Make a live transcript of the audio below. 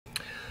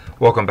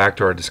Welcome back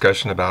to our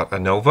discussion about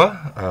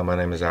ANOVA. My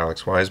name is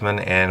Alex Wiseman,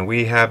 and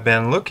we have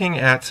been looking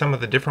at some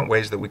of the different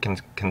ways that we can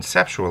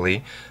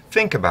conceptually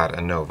think about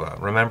ANOVA.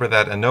 Remember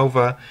that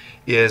ANOVA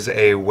is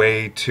a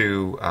way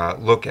to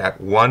look at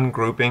one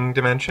grouping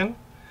dimension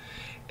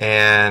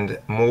and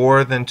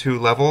more than two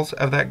levels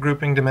of that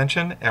grouping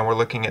dimension, and we're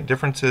looking at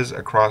differences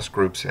across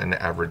groups and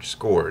average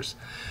scores.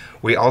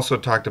 We also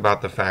talked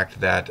about the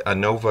fact that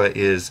ANOVA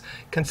is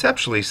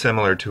conceptually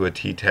similar to a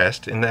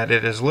t-test in that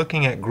it is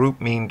looking at group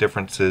mean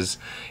differences.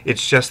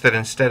 It's just that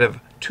instead of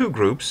two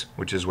groups,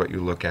 which is what you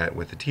look at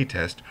with the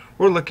t-test,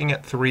 we're looking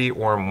at three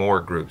or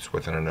more groups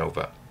with an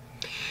ANOVA.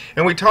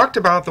 And we talked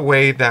about the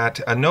way that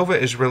ANOVA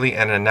is really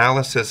an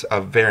analysis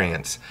of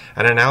variance,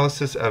 an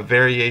analysis of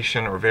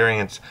variation or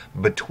variance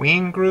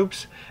between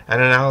groups,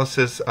 an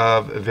analysis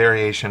of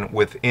variation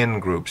within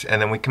groups, and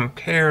then we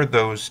compare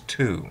those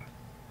two.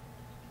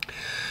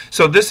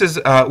 So this is,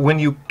 when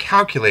you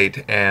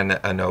calculate an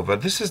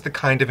ANOVA, this is the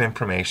kind of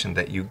information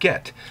that you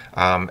get.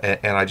 And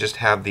I just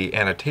have the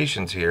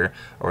annotations here,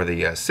 or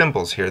the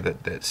symbols here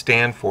that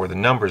stand for the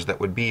numbers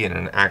that would be in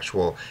an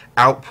actual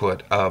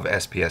output of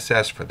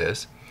SPSS for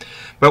this.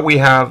 But we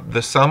have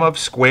the sum of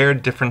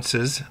squared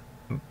differences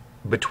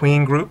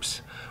between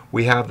groups.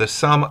 We have the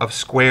sum of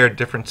squared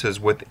differences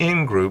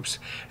within groups,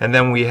 and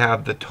then we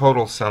have the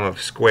total sum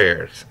of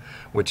squares,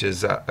 which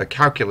is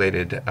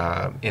calculated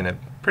in a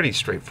pretty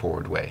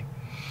straightforward way.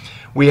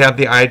 We have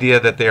the idea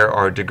that there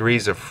are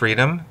degrees of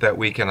freedom, that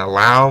we can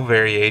allow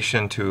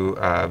variation to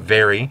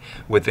vary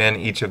within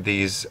each of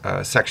these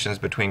sections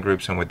between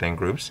groups and within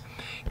groups.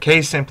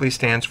 K simply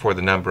stands for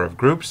the number of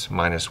groups,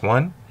 minus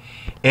 1.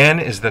 N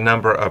is the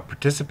number of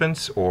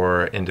participants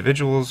or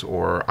individuals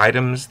or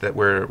items that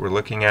we're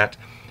looking at.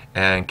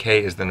 And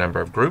K is the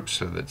number of groups,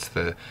 so that's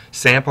the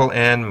sample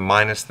N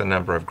minus the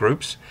number of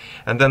groups.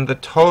 And then the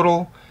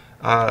total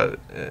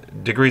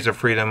degrees of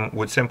freedom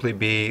would simply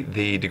be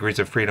the degrees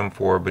of freedom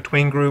for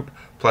between group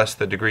plus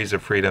the degrees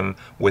of freedom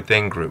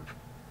within group.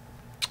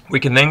 We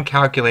can then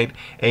calculate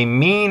a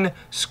mean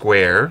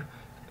square,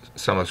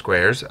 sum of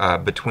squares,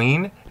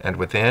 between and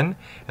within,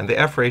 and the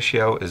F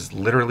ratio is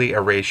literally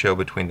a ratio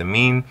between the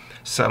mean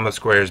sum of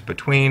squares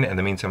between and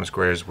the mean sum of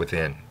squares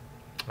within.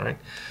 All right.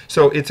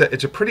 So it's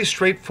a pretty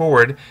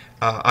straightforward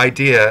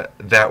idea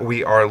that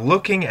we are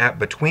looking at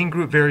between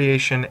group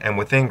variation and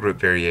within group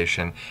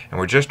variation, and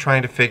we're just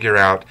trying to figure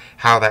out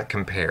how that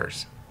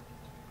compares.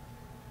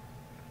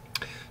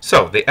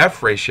 So the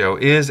F ratio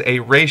is a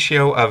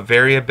ratio of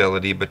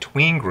variability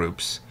between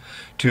groups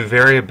to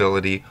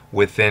variability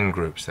within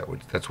groups.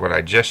 That's what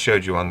I just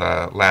showed you on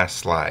the last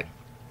slide.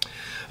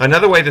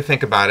 Another way to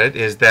think about it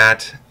is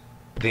that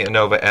the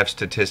ANOVA F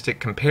statistic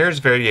compares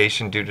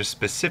variation due to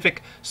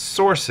specific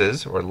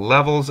sources or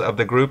levels of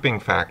the grouping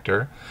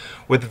factor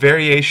with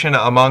variation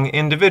among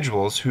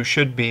individuals who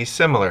should be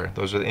similar.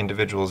 Those are the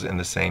individuals in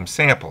the same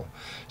sample.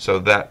 So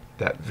that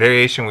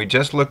variation we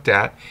just looked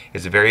at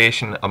is a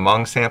variation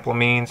among sample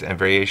means and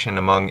variation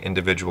among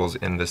individuals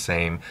in the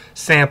same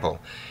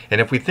sample.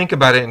 And if we think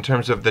about it in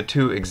terms of the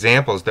two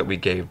examples that we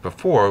gave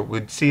before,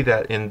 we'd see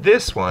that in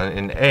this one,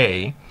 in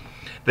A,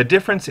 the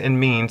difference in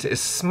means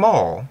is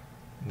small.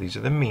 These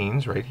are the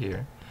means right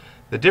here.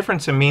 The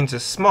difference in means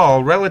is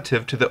small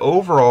relative to the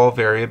overall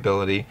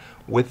variability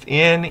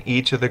within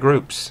each of the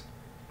groups.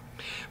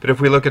 But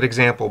if we look at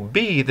example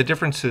B, the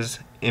differences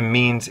in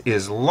means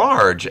is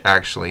large,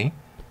 actually.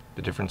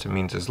 The difference in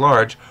means is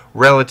large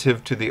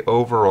relative to the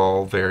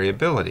overall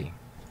variability.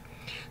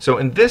 So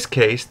in this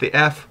case, the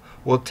F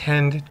will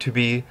tend to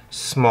be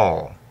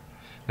small.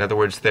 In other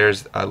words,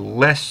 there's a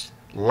less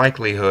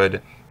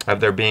likelihood of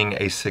there being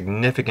a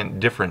significant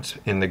difference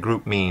in the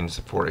group means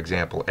for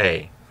example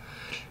A.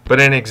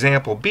 But in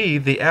example B,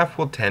 the F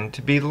will tend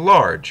to be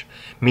large,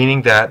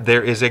 meaning that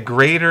there is a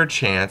greater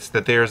chance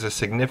that there is a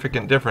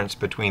significant difference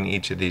between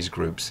each of these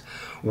groups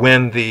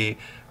when the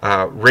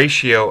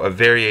ratio of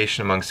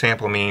variation among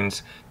sample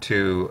means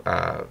to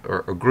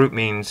or group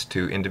means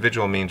to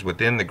individual means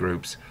within the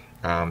groups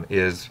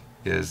is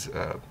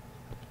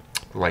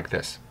like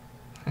this.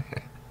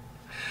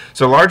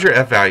 So larger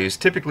F values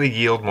typically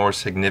yield more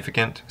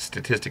significant,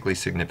 statistically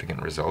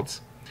significant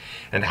results.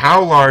 And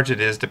how large it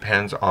is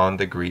depends on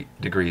the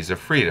degrees of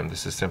freedom.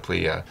 This is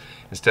simply,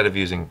 instead of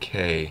using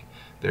K,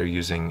 they're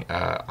using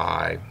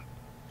I.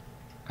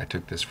 I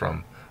took this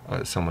from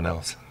someone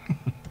else.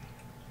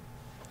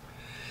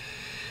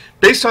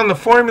 Based on the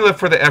formula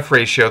for the F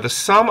ratio, the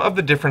sum of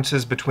the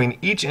differences between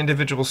each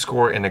individual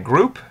score in a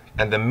group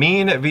and the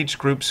mean of each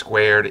group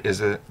squared is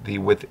the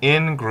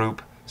within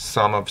group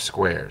sum of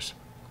squares.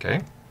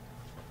 Okay?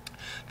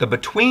 The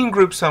between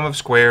group sum of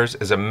squares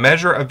is a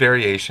measure of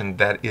variation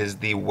that is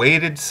the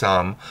weighted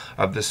sum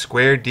of the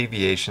squared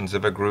deviations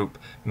of a group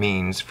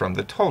means from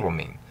the total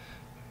mean.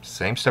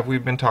 Same stuff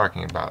we've been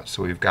talking about.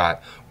 So we've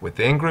got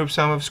within group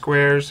sum of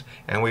squares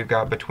and we've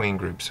got between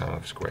group sum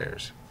of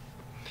squares.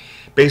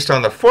 Based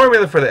on the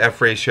formula for the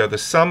F ratio, the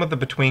sum of the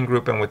between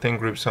group and within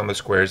group sum of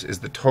squares is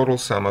the total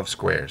sum of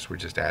squares. We're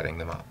just adding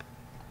them up.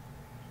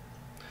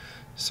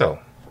 So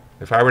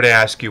if I were to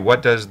ask you,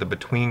 what does the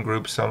between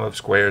group sum of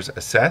squares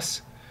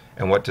assess?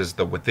 And what does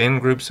the within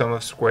group sum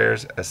of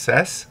squares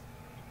assess?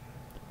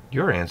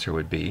 Your answer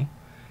would be,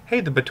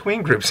 hey, the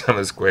between group sum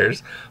of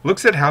squares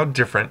looks at how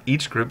different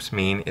each group's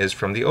mean is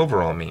from the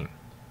overall mean.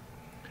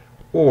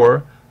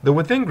 Or the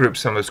within group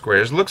sum of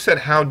squares looks at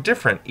how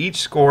different each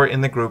score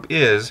in the group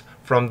is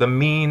from the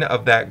mean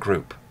of that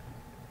group.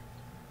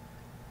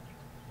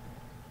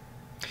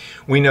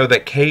 We know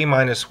that k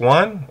minus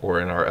 1,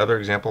 or in our other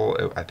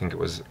example, I think it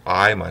was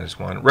I minus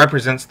 1,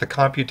 represents the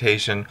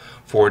computation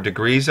for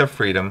degrees of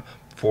freedom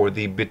for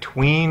the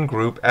between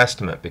group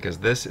estimate, because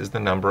this is the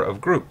number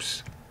of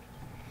groups.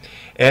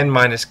 N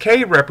minus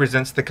k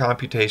represents the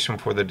computation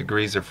for the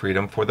degrees of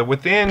freedom for the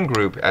within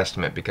group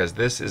estimate, because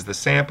this is the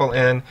sample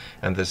n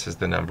and this is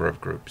the number of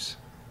groups.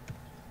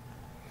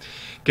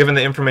 Given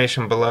the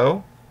information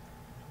below,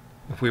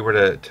 if we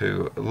were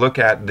to look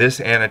at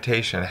this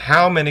annotation,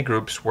 how many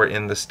groups were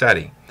in the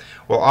study?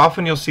 Well,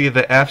 often you'll see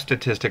the F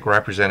statistic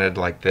represented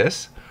like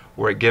this,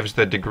 where it gives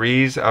the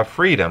degrees of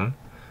freedom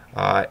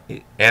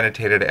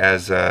annotated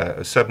as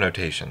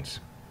subnotations.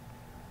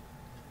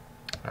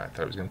 I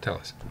thought it was going to tell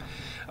us.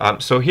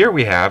 So here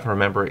we have,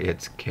 remember,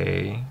 it's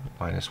k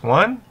minus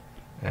 1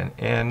 and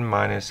n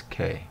minus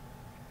k.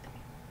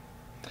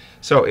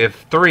 So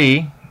if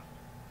 3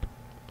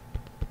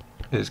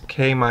 is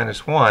k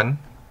minus 1,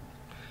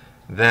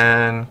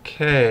 then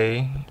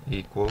k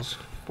equals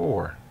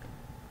 4.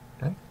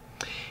 Okay?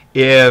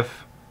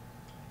 If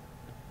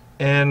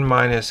n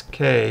minus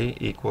k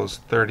equals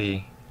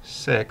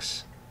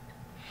 36,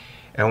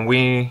 and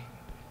we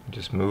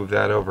just move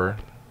that over,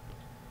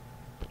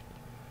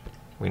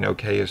 we know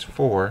k is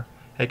 4.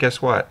 Hey,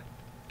 guess what?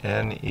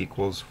 N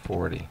equals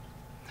 40.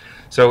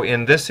 So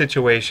in this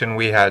situation,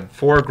 we had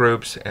 4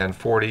 groups and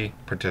 40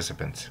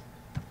 participants.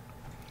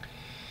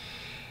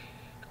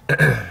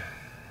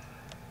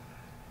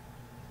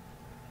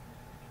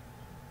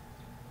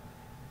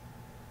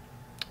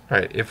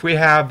 Alright, if we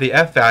have the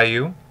F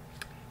value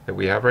that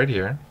we have right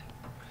here,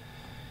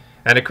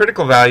 and a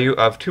critical value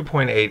of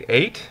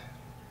 2.88,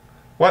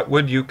 what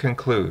would you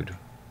conclude?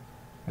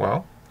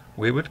 Well,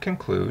 we would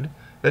conclude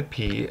that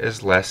P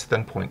is less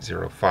than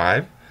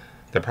 0.05.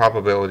 The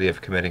probability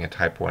of committing a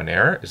type 1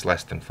 error is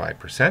less than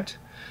 5%.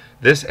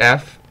 This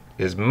F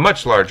is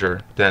much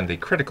larger than the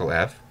critical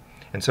F,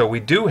 and so we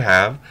do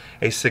have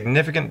a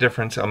significant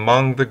difference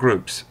among the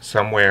groups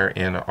somewhere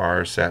in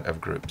our set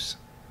of groups.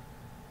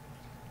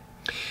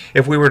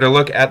 If we were to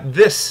look at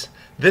this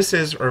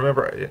is,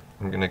 remember,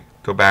 I'm going to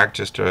go back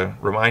just to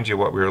remind you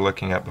what we were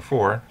looking at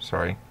before.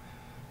 Sorry.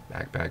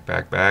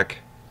 Back.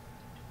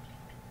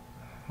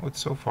 What's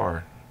so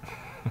far?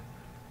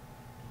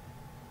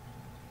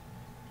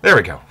 There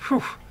we go.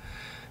 Whew.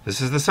 This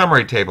is the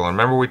summary table. And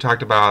remember we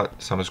talked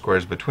about sum of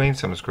squares between,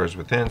 sum of squares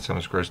within, sum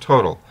of squares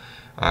total.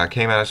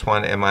 K minus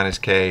 1, n minus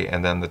k,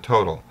 and then the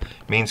total.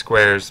 Mean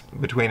squares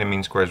between and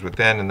mean squares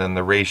within, and then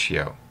the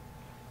ratio.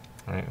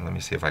 All right, let me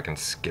see if I can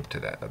skip to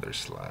that other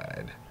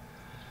slide.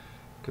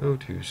 Go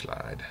to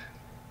slide.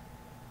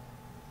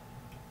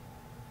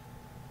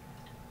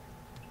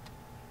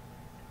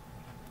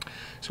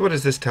 So what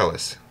does this tell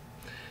us?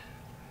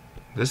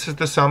 This is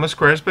the sum of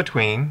squares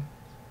between,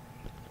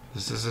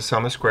 this is the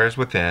sum of squares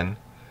within,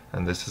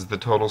 and this is the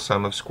total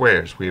sum of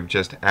squares. We have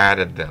just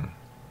added them.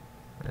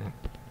 Right?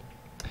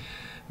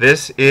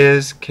 This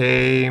is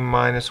k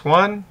minus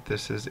 1,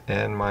 this is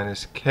n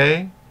minus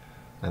k,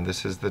 and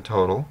this is the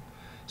total.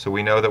 So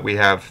we know that we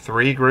have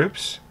 3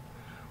 groups.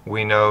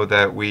 We know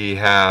that we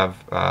have,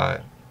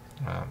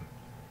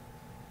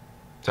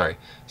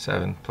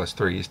 7 plus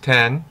 3 is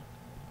 10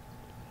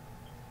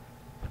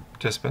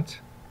 participants.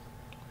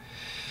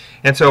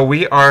 And so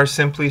we are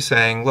simply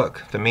saying,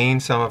 look, the mean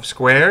sum of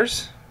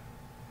squares,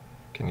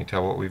 can you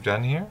tell what we've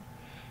done here?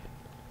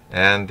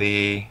 And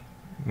the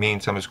mean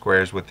sum of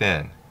squares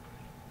within.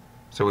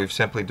 So we've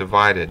simply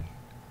divided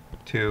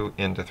 2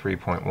 into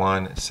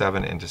 3.1,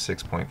 7 into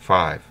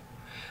 6.5.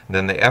 And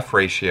then the F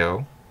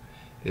ratio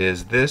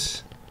is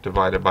this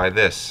divided by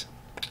this.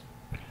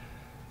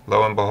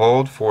 Lo and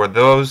behold, for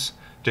those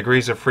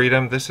degrees of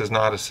freedom, this is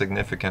not a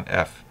significant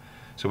F.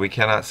 So we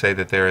cannot say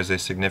that there is a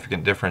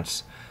significant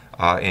difference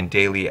in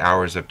daily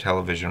hours of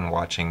television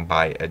watching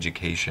by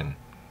education,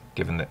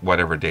 given that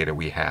whatever data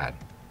we had.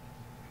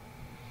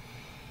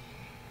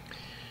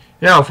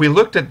 Now, if we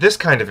looked at this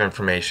kind of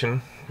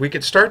information, we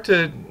could start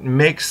to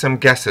make some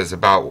guesses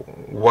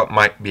about what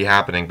might be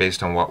happening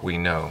based on what we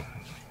know.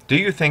 Do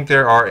you think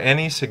there are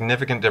any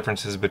significant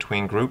differences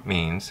between group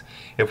means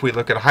if we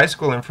look at high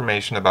school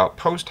information about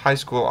post-high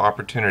school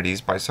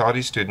opportunities by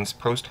Saudi students'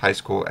 post-high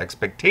school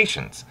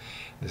expectations?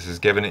 This is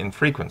given in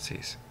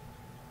frequencies.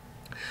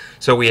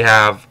 So we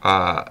have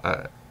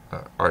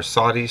our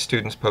Saudi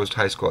students'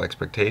 post-high school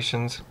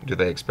expectations. Do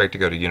they expect to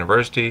go to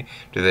university?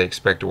 Do they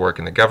expect to work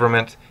in the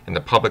government, in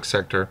the public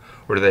sector,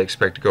 or do they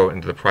expect to go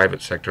into the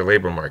private sector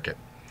labor market?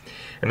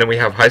 And then we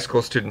have high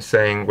school students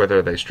saying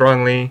whether they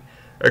strongly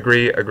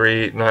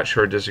agree, not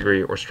sure,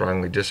 disagree, or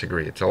strongly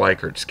disagree. It's a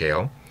Likert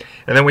scale.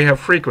 And then we have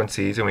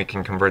frequencies, and we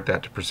can convert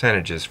that to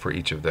percentages for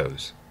each of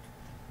those.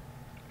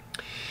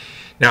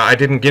 Now, I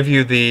didn't give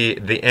you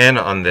the n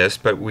on this,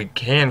 but we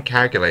can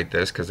calculate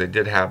this because I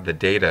did have the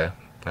data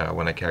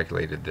when I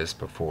calculated this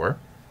before.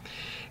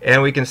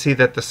 And we can see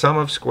that the sum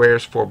of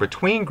squares for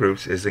between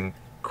groups is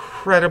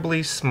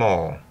incredibly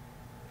small.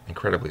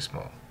 Incredibly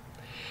small.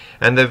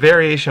 And the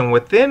variation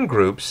within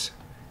groups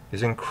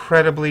is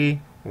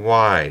incredibly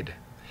wide.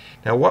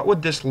 Now, what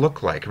would this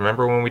look like?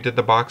 Remember when we did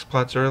the box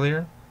plots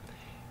earlier?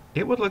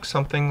 It would look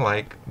something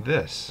like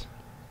this.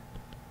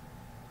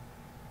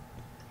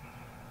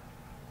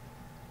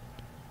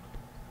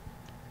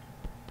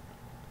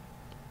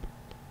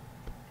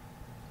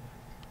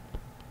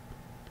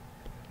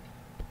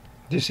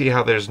 Do you see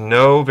how there's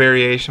no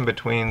variation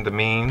between the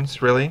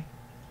means, really?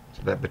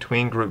 So that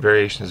between group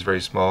variation is very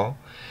small.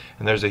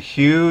 And there's a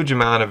huge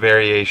amount of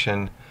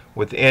variation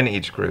within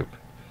each group.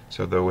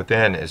 So the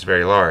within is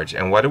very large.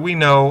 And what do we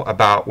know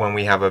about when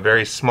we have a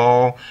very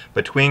small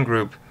between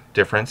group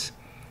difference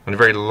and a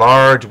very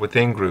large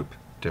within group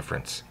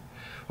difference?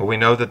 Well, we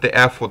know that the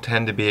F will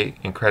tend to be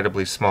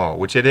incredibly small,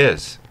 which it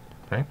is,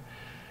 right?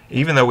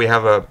 Even though we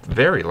have a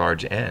very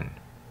large N.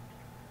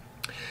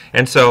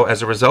 And so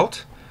as a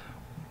result,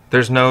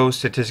 there's no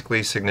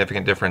statistically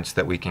significant difference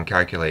that we can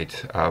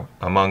calculate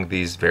among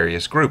these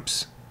various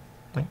groups.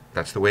 Right?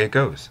 That's the way it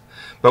goes.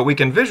 But we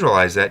can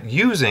visualize that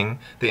using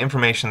the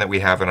information that we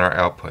have in our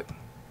output.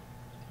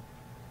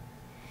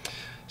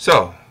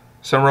 So,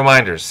 some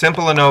reminders.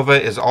 Simple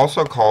ANOVA is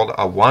also called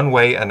a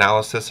one-way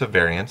analysis of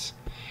variance.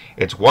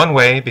 It's one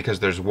way because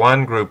there's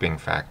one grouping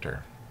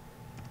factor.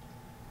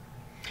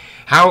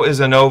 How is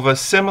ANOVA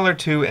similar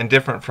to and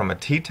different from a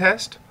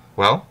t-test?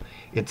 Well,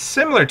 it's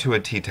similar to a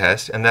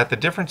t-test in that the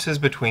differences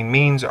between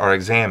means are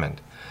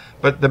examined.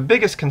 But the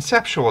biggest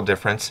conceptual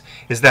difference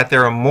is that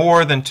there are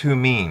more than two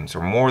means,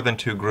 or more than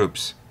two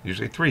groups,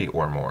 usually three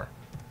or more.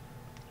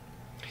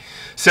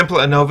 Simple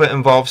ANOVA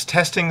involves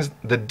testing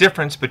the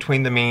difference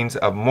between the means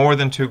of more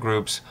than two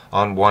groups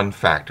on one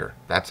factor.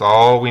 That's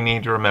all we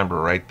need to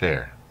remember right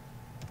there.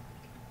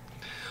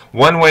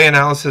 One-way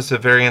analysis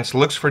of variance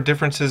looks for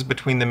differences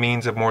between the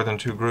means of more than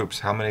two groups.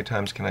 How many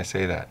times can I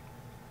say that?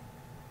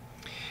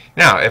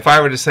 Now, if I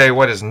were to say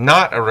what is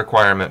not a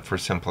requirement for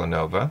simple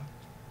ANOVA,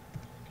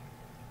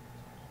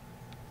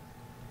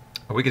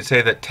 we could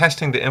say that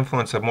testing the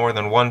influence of more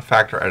than one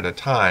factor at a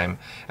time,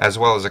 as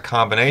well as a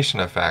combination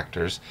of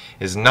factors,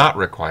 is not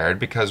required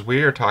because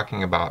we are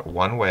talking about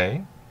one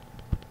way.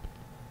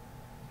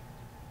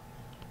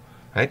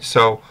 Right?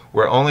 So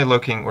we're not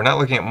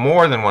looking at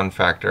more than one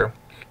factor.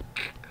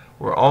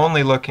 We're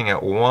only looking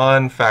at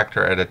one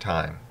factor at a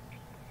time.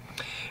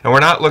 And we're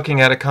not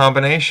looking at a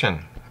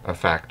combination of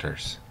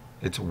factors.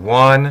 It's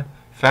one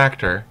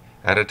factor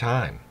at a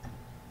time.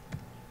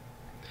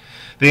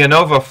 The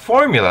ANOVA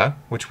formula,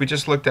 which we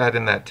just looked at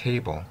in that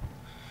table,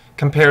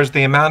 compares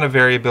the amount of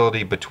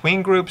variability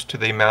between groups to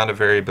the amount of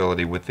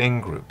variability within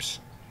groups.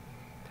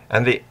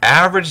 And the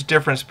average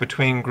difference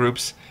between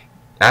groups,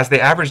 as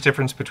the average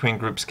difference between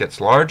groups gets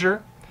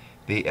larger,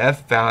 the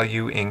F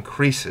value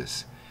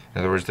increases. In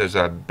other words, there's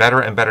a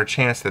better and better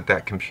chance that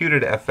that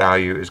computed F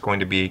value is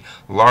going to be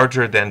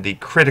larger than the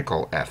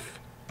critical F.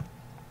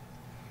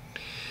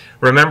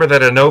 Remember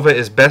that ANOVA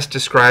is best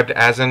described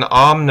as an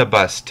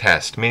omnibus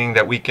test, meaning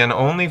that we can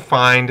only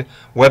find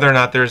whether or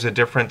not there's a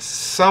difference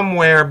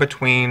somewhere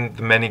between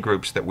the many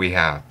groups that we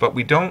have. But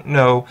we don't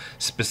know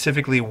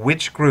specifically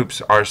which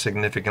groups are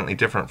significantly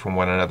different from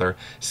one another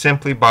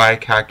simply by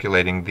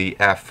calculating the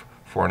F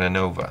for an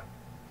ANOVA.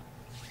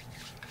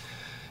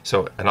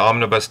 So an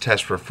omnibus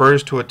test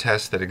refers to a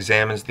test that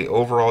examines the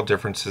overall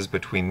differences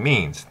between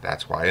means.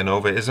 That's why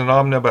ANOVA is an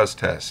omnibus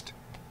test.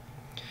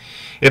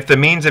 If the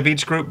means of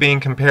each group being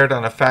compared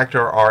on a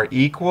factor are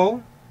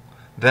equal,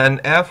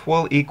 then F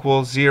will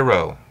equal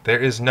 0. There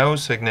is no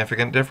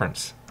significant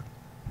difference.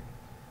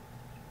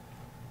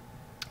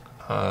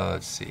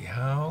 Let's see,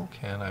 how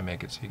can I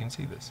make it so you can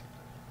see this?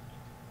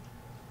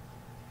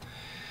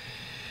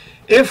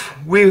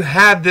 If we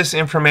had this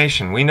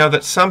information, we know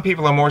that some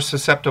people are more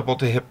susceptible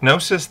to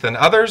hypnosis than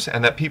others,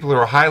 and that people who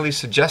are highly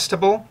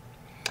suggestible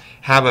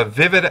have a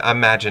vivid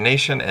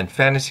imagination and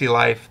fantasy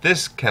life.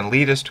 This can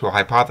lead us to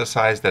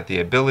hypothesize that the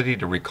ability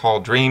to recall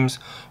dreams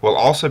will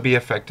also be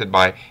affected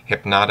by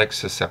hypnotic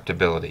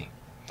susceptibility.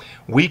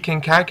 We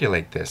can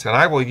calculate this, and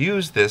I will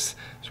use this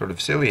sort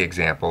of silly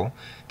example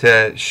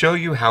to show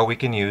you how we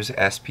can use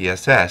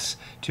SPSS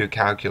to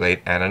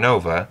calculate an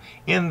ANOVA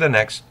in the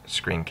next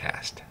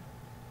screencast.